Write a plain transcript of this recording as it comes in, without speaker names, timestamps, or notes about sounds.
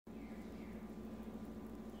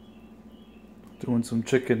Doing some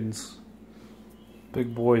chickens.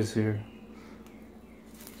 Big boys here.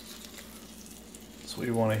 That's what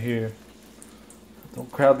you want to hear.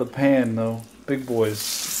 Don't crowd the pan though. Big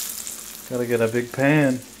boys. Gotta get a big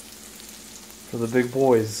pan for the big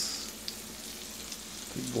boys.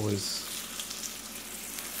 Big boys.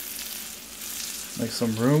 Make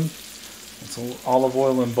some room. It's olive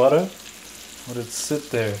oil and butter. Let it sit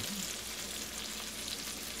there.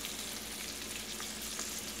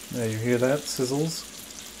 Yeah, you hear that? Sizzles.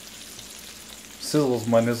 Sizzles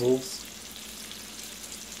my nizzles.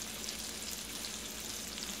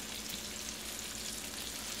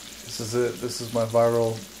 This is it. This is my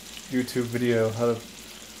viral YouTube video. How to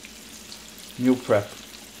meal prep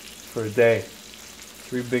for a day.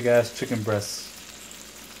 3 big ass chicken breasts.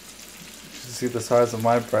 You should see the size of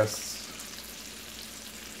my breasts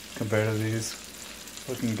compared to these.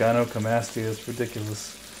 Fucking gynecomastia is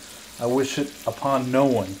ridiculous. I wish it upon no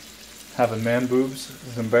one. Having man boobs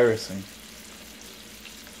is embarrassing.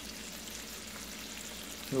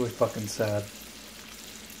 Really fucking sad.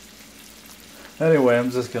 Anyway, I'm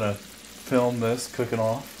just gonna film this cooking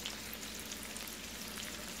off.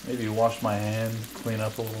 Maybe wash my hand, clean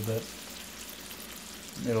up a little bit.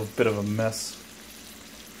 Made a bit of a mess.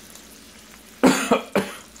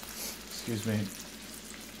 Excuse me.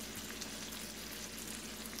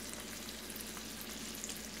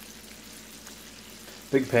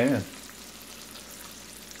 Big pan.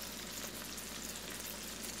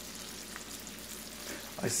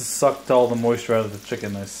 I sucked all the moisture out of the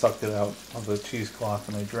chicken. I sucked it out of the cheesecloth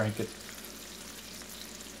and I drank it.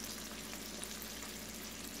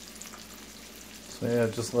 So yeah,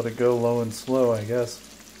 just let it go low and slow, I guess.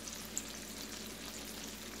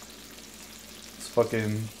 It's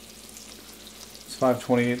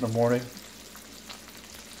 5:28 in the morning.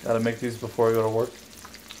 Gotta make these before I go to work.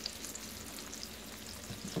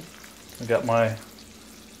 I got my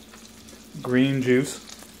green juice,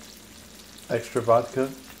 extra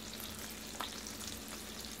vodka.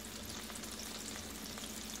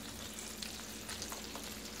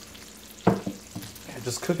 Yeah,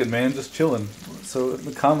 just cooking, man, just chilling. So in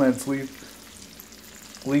the comments, leave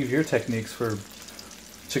your techniques for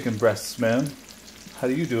chicken breasts, man. How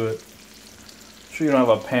do you do it? I'm sure you don't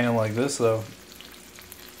have a pan like this, though.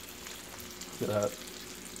 Look at that.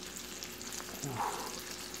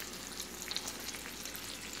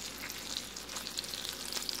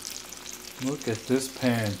 Look at this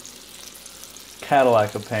pan.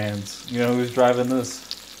 Cadillac of pans. You know who's driving this?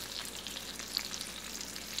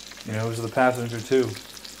 You know who's the passenger too?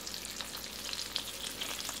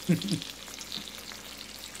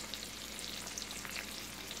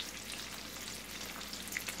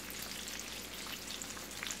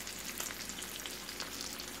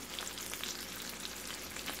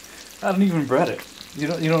 I don't even bread it. You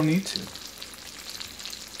don't need to.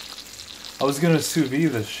 I was gonna sous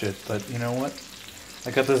vide this shit, but you know what?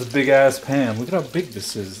 I got this big ass pan. Look at how big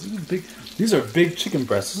this is. These are big chicken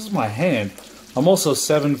breasts. This is my hand. I'm also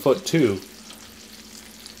 7'2".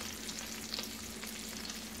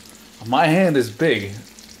 My hand is big.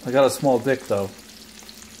 I got a small dick though.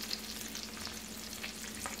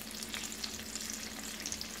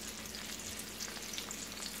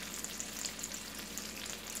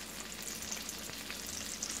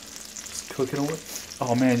 Just cooking away.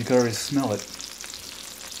 Oh man, you can already smell it.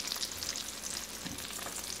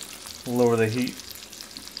 Lower the heat.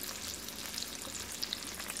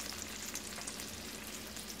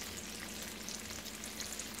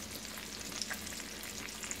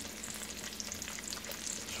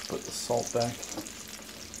 Should put the salt back.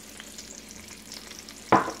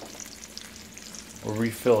 Or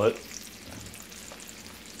refill it.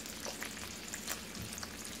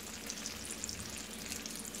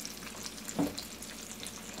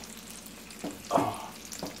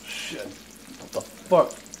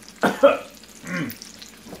 Fuck.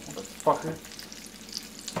 Motherfucker.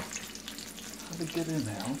 How'd it get in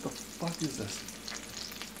there? What the fuck is this?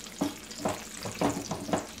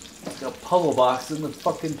 It's got a puzzle box in the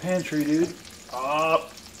fucking pantry, dude.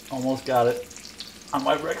 Almost got it. I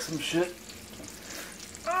might wreck some shit.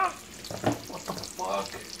 What the fuck?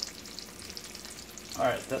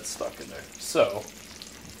 Alright, that's stuck in there. So.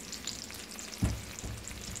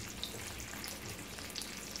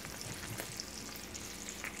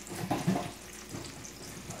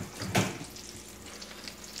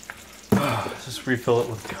 Just refill it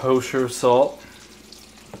with kosher salt.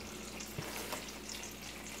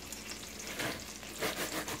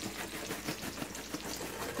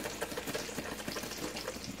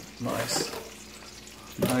 Nice.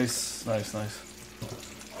 Nice.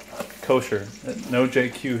 Kosher. No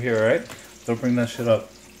JQ here, right? Don't bring that shit up.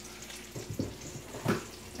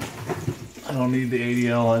 I don't need the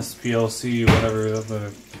ADL, SPLC, whatever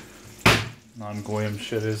the non-goyim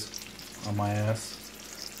shit is on my ass.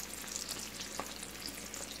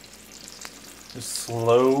 Just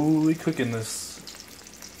slowly cooking this.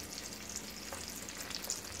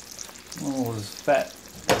 Oh, this fat.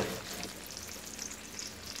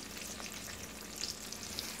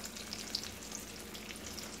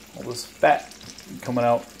 All this fat coming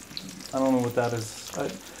out. I don't know what that is.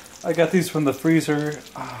 I got these from the freezer.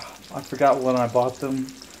 I forgot when I bought them.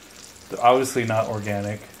 They're obviously not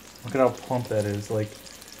organic. Look at how plump that is. Like,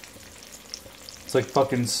 it's like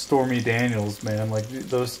fucking Stormy Daniels, man. Like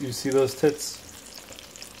those, you see those tits?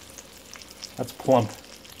 That's plump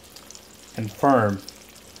and firm.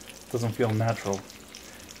 Doesn't feel natural.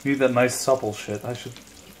 You need that nice supple shit. I should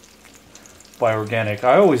buy organic.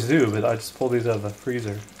 I always do, but I just pull these out of the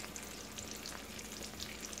freezer.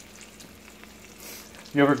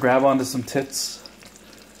 You ever grab onto some tits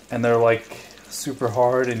and they're like super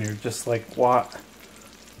hard and you're just like, what?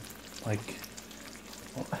 Like,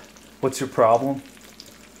 what's your problem?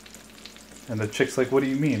 And the chick's like, what do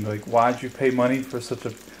you mean? Like, why'd you pay money for such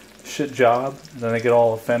a shit job? And then they get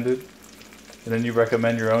all offended. And then you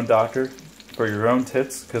recommend your own doctor for your own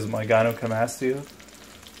tits because of my gynecomastia.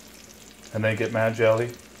 And they get mad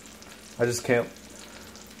jelly. I just can't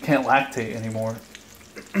lactate anymore.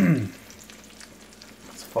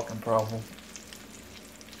 It's a fucking problem.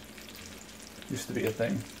 Used to be a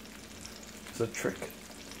thing. It's a trick.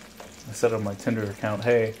 I said on my Tinder account,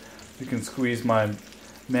 hey, you can squeeze my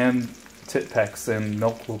man tit pecs and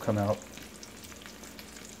milk will come out.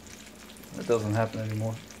 That doesn't happen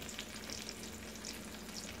anymore.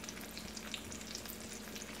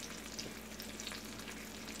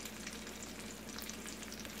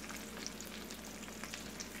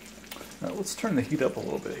 Now let's turn the heat up a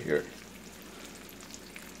little bit here.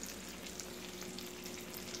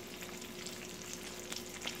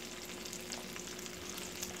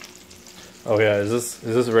 Oh yeah, is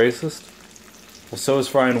this racist? Well, so is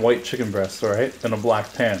frying white chicken breasts, alright? In a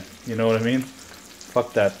black pan. You know what I mean?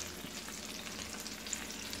 Fuck that.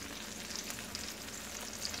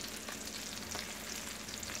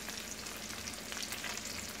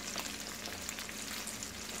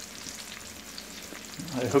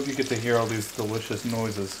 I hope you get to hear all these delicious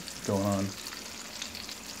noises going on.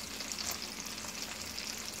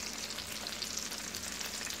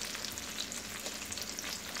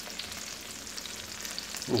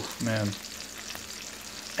 Oof, man.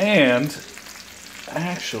 And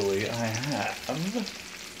actually, I have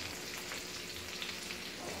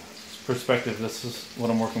perspective. This is what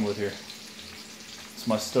I'm working with here. It's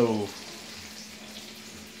my stove.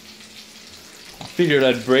 I figured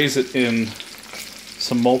I'd braise it in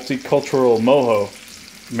some multicultural mojo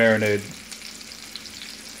marinade.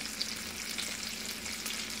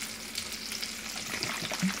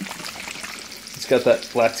 It's got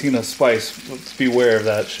that Latina spice. Let's beware of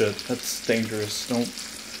that shit. That's dangerous. Don't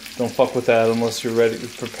fuck with that unless you're ready to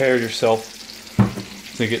prepare yourself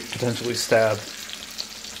to get potentially stabbed.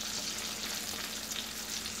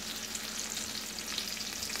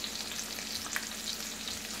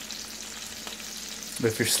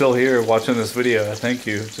 But if you're still here watching this video, I thank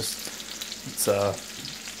you. Just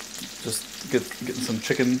getting some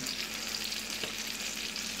chicken.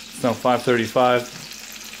 It's now 5:35.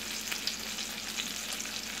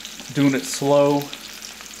 Doing it slow.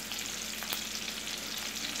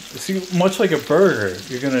 See, much like a burger,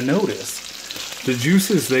 you're gonna notice the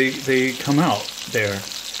juices they come out there,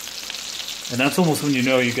 and that's almost when you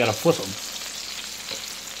know you gotta flip them.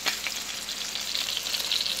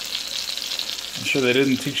 I'm sure they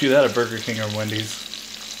didn't teach you that at Burger King or Wendy's.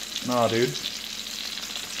 Nah, dude.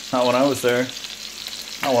 Not when I was there.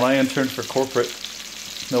 Not when I interned for corporate.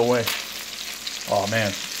 No way. Oh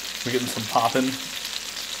man, we're getting some popping.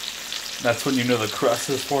 That's when you know the crust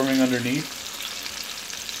is forming underneath.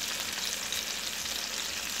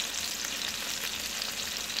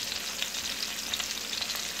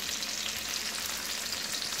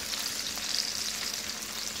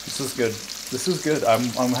 This is good. This is good.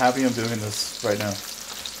 I'm happy I'm doing this right now.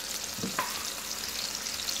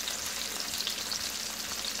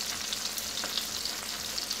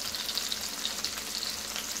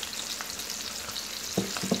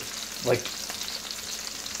 Like,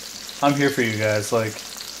 I'm here for you guys. Like,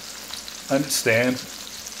 I understand.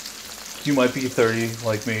 You might be 30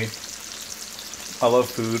 like me. I love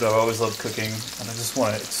food. I've always loved cooking, and I just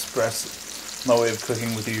want to express my way of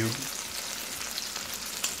cooking with you.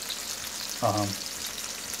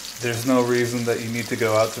 There's no reason that you need to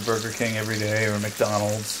go out to Burger King every day or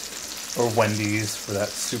McDonald's or Wendy's for that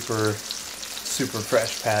super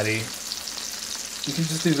fresh patty. You can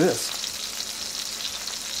just do this.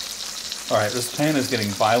 All right, this pan is getting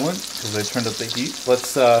violent because I turned up the heat.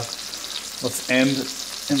 Let's end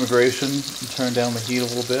immigration and turn down the heat a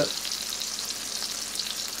little bit.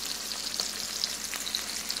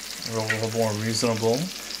 We're a little more reasonable.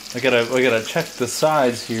 I gotta check the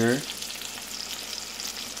sides here.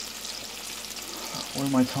 Where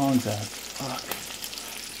are my tongs at? Fuck.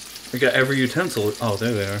 We got every utensil. Oh,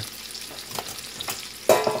 there they are.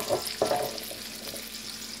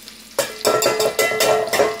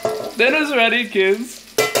 Dinner's ready, kids.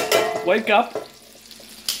 Wake up. I'm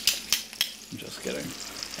just kidding.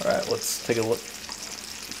 All right, let's take a look.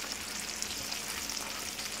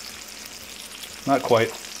 Not quite.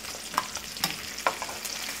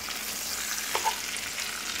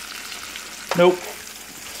 Nope.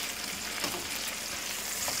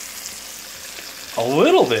 A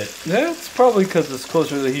little bit. Yeah, it's probably because it's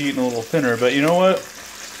closer to the heat and a little thinner, but you know what?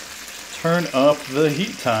 Turn up the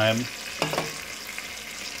heat time.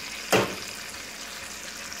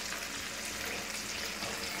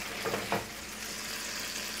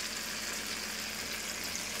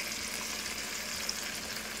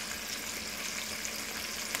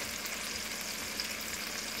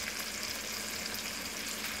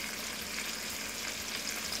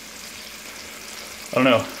 I don't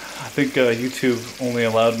know. I think YouTube only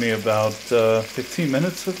allowed me about 15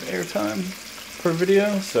 minutes of airtime per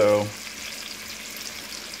video, so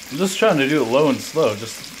I'm just trying to do it low and slow,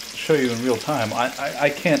 just to show you in real time. I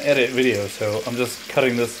can't edit video, so I'm just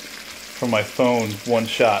cutting this from my phone one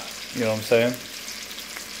shot. You know what I'm saying?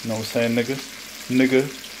 You know what I'm saying, nigga? Nigga.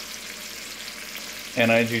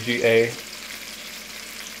 N-I-G-G-A.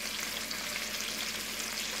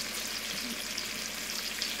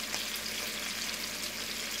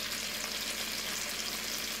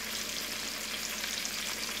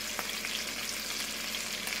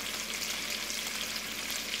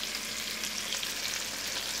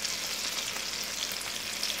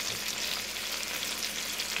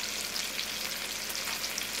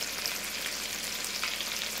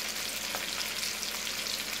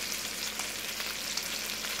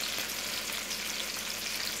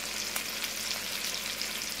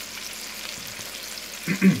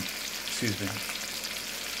 Excuse me.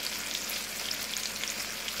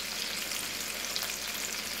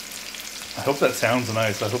 I hope that sounds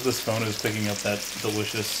nice. I hope this phone is picking up that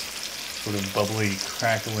delicious, sort of bubbly,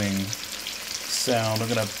 crackling sound. I'm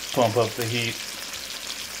gonna pump up the heat,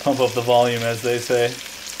 pump up the volume, as they say.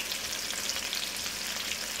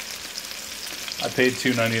 I paid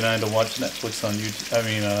 $2.99 to watch Netflix on YouTube. I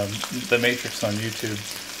mean, The Matrix on YouTube.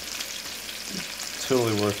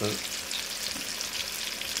 Totally worth it.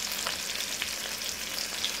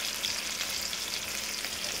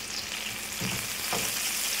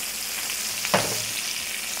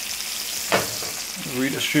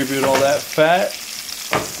 Redistribute all that fat.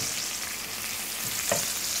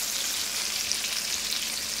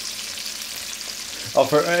 Oh,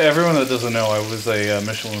 for everyone that doesn't know, I was a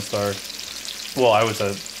Michelin star. Well, I was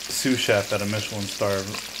a sous chef at a Michelin star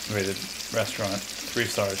rated restaurant, 3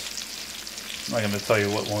 stars. I'm not going to tell you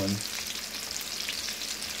what one.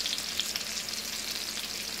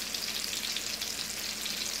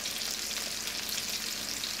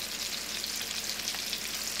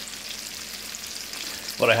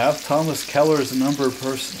 But I have Thomas Keller's number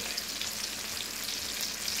personally.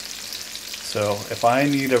 So if I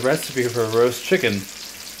need a recipe for a roast chicken,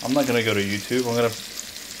 I'm not going to go to YouTube. I'm going to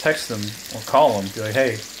text them or call them. Be like,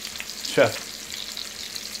 hey, chef,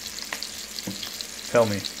 tell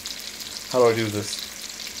me, how do I do this?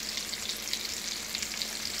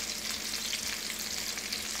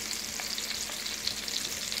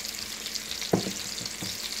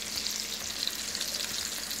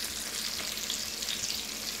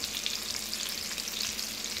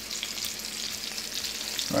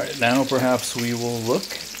 Alright, now perhaps we will look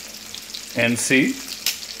and see,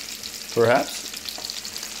 perhaps.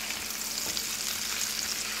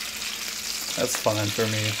 That's fine for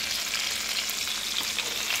me.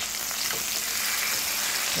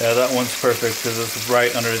 Yeah, that one's perfect because it's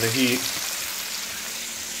right under the heat.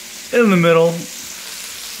 In the middle,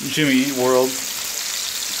 Jimmy Eat World,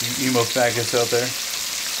 you emo faggots out there.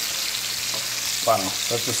 Wow,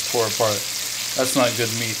 that just tore apart. That's not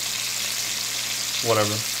good meat.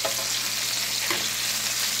 Whatever.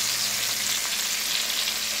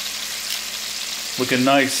 Looking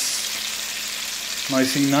nice.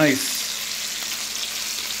 Nicey nice.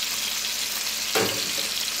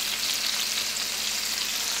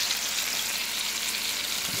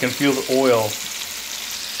 I can feel the oil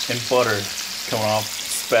and butter coming off,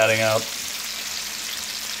 spatting out.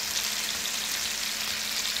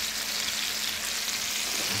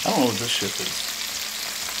 I don't know what this shit is.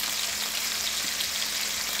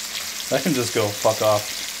 That can just go fuck off.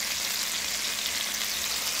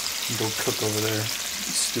 And go cook over there.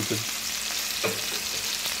 Stupid.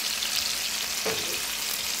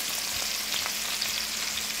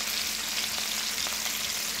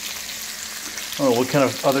 Oh, what kind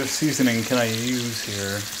of other seasoning can I use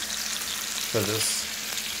here for this?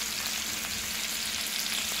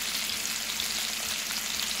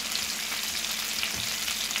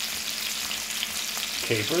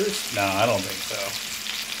 Capers? No, I don't think so.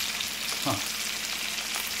 Huh.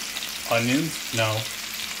 Onions? No.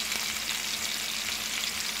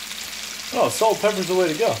 Oh, salt, pepper's the way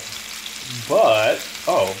to go. But,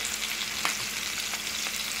 oh.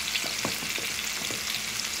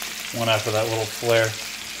 One after that little flare.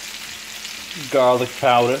 Garlic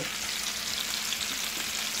powder.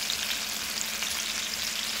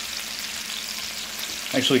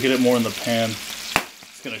 Actually, get it more in the pan.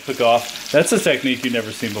 It's gonna cook off. That's a technique you've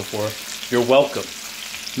never seen before. You're welcome.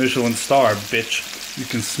 Michelin star, bitch. You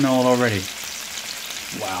can smell it already.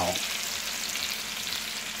 Wow.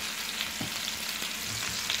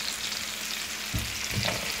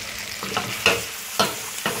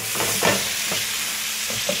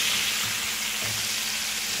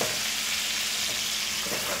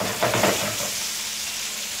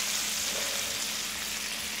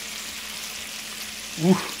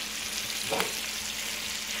 Ooh.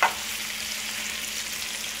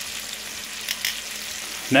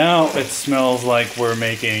 Now it smells like we're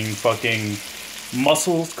making fucking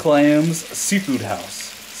mussels, clams, seafood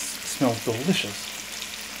house. It smells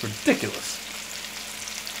delicious. Ridiculous.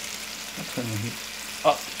 I'll turn the heat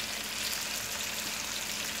up.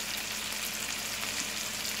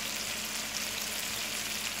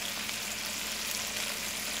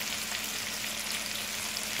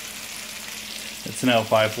 It's now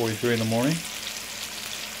 5:43 in the morning.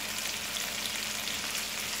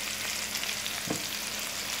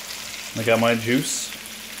 I got my juice.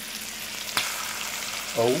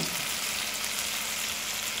 Oh.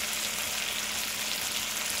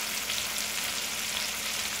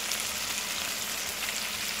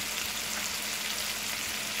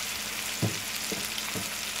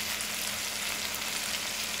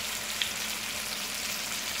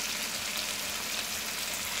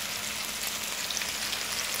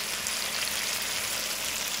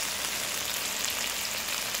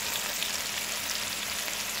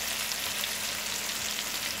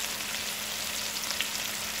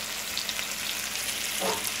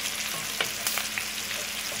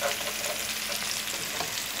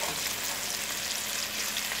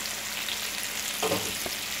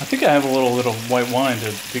 I think I have a little bit of white wine to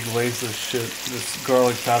deglaze this shit, this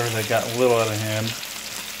garlic powder that got a little out of hand.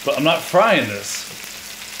 But I'm not frying this.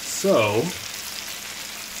 So,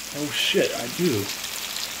 oh shit, I do.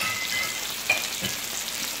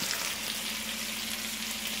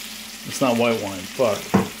 It's not white wine, fuck.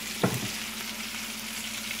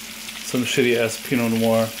 Some shitty ass Pinot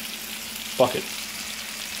Noir. Fuck it.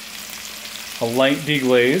 A light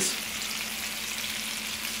deglaze.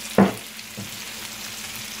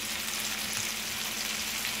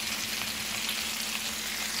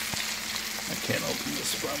 I can't open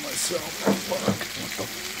this by myself. Fuck. What the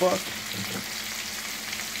fuck?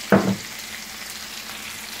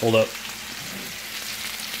 Hold up.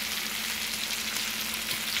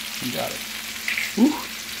 You got it. Whew.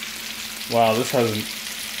 Wow, this hasn't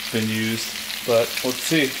been used, but let's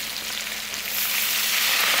see.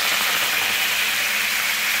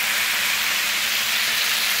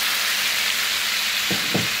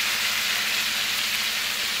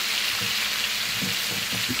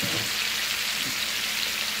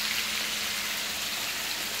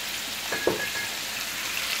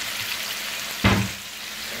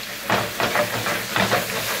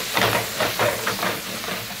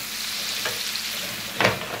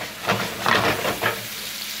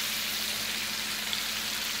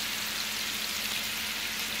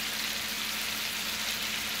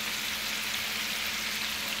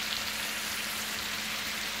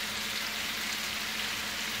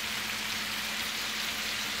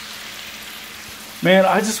 Man,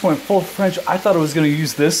 I just went full French. I thought I was going to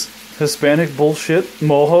use this Hispanic bullshit,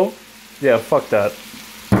 mojo. Yeah, fuck that.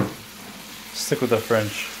 Stick with the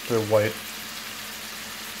French. They're white.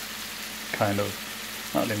 Kind of.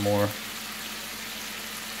 Not anymore.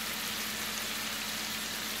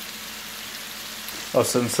 Oh,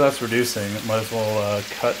 since that's reducing, might as well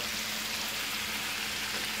cut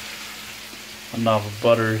a knob of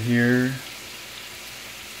butter here.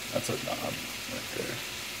 That's a knob right there.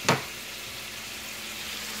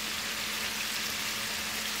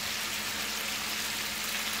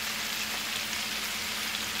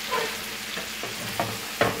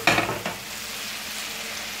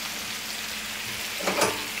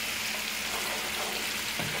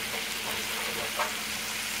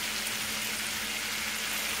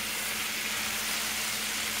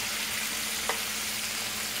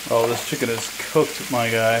 Oh, this chicken is cooked, my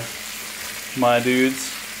guy. My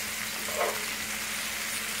dudes.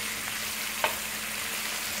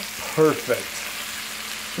 Perfect.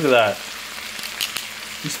 Look at that.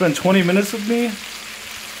 You spend 20 minutes with me?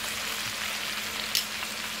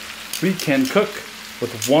 We can cook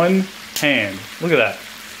with one hand. Look at that.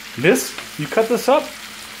 This, you cut this up.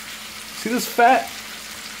 See this fat?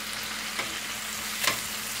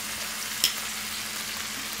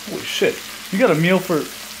 Holy shit. You got a meal for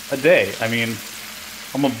a day. I mean,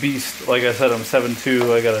 I'm a beast. Like I said, I'm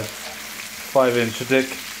 7'2". I got a 5-inch dick.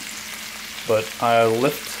 But I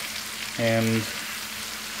lift, and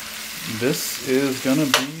this is gonna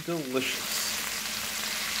be delicious.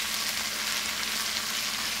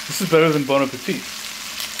 This is better than Bon Appetit.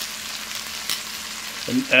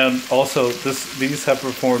 And also, these have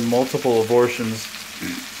performed multiple abortions.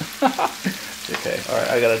 Okay, alright,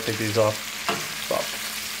 I gotta take these off. Stop.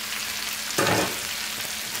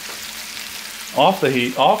 Off the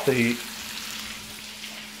heat, off the heat.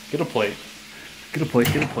 Get a plate. Get a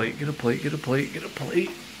plate, get a plate, get a plate, get a plate, get a plate.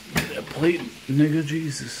 Get a plate, nigga,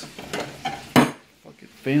 Jesus. Fucking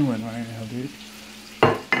failing right now, dude.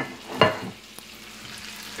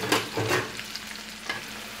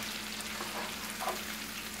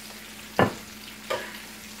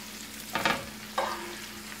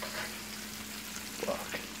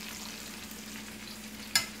 Fuck.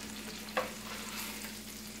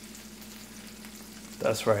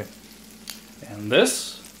 That's right. And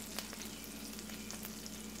this?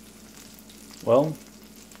 Well,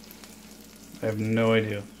 I have no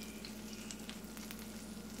idea.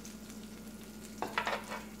 I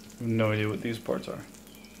have no idea what these parts are.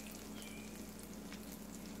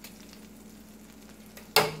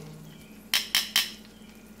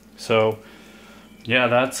 So, yeah,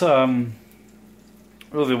 that's really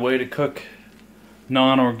the way to cook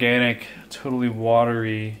non-organic, totally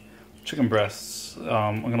watery chicken breasts.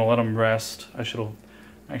 I'm gonna let them rest. I should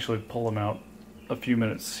actually pull them out a few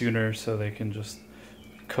minutes sooner so they can just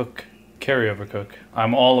cook, carryover cook.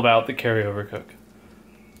 I'm all about the carryover cook.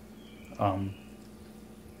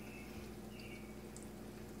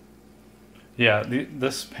 Yeah,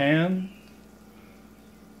 this pan,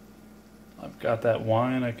 I've got that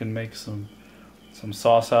wine. I can make some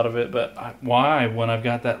sauce out of it, but why when I've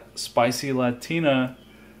got that spicy Latina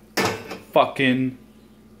fucking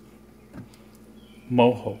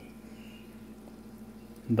mojo?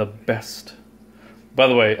 The best. By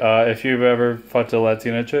the way, if you've ever fucked a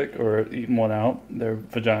Latina chick or eaten one out, their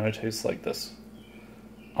vagina tastes like this.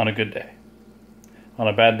 On a good day. On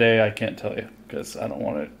a bad day, I can't tell you, because I don't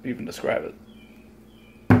want to even describe it.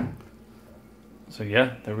 So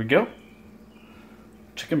yeah, there we go.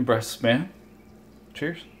 Chicken breasts, man.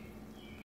 Cheers.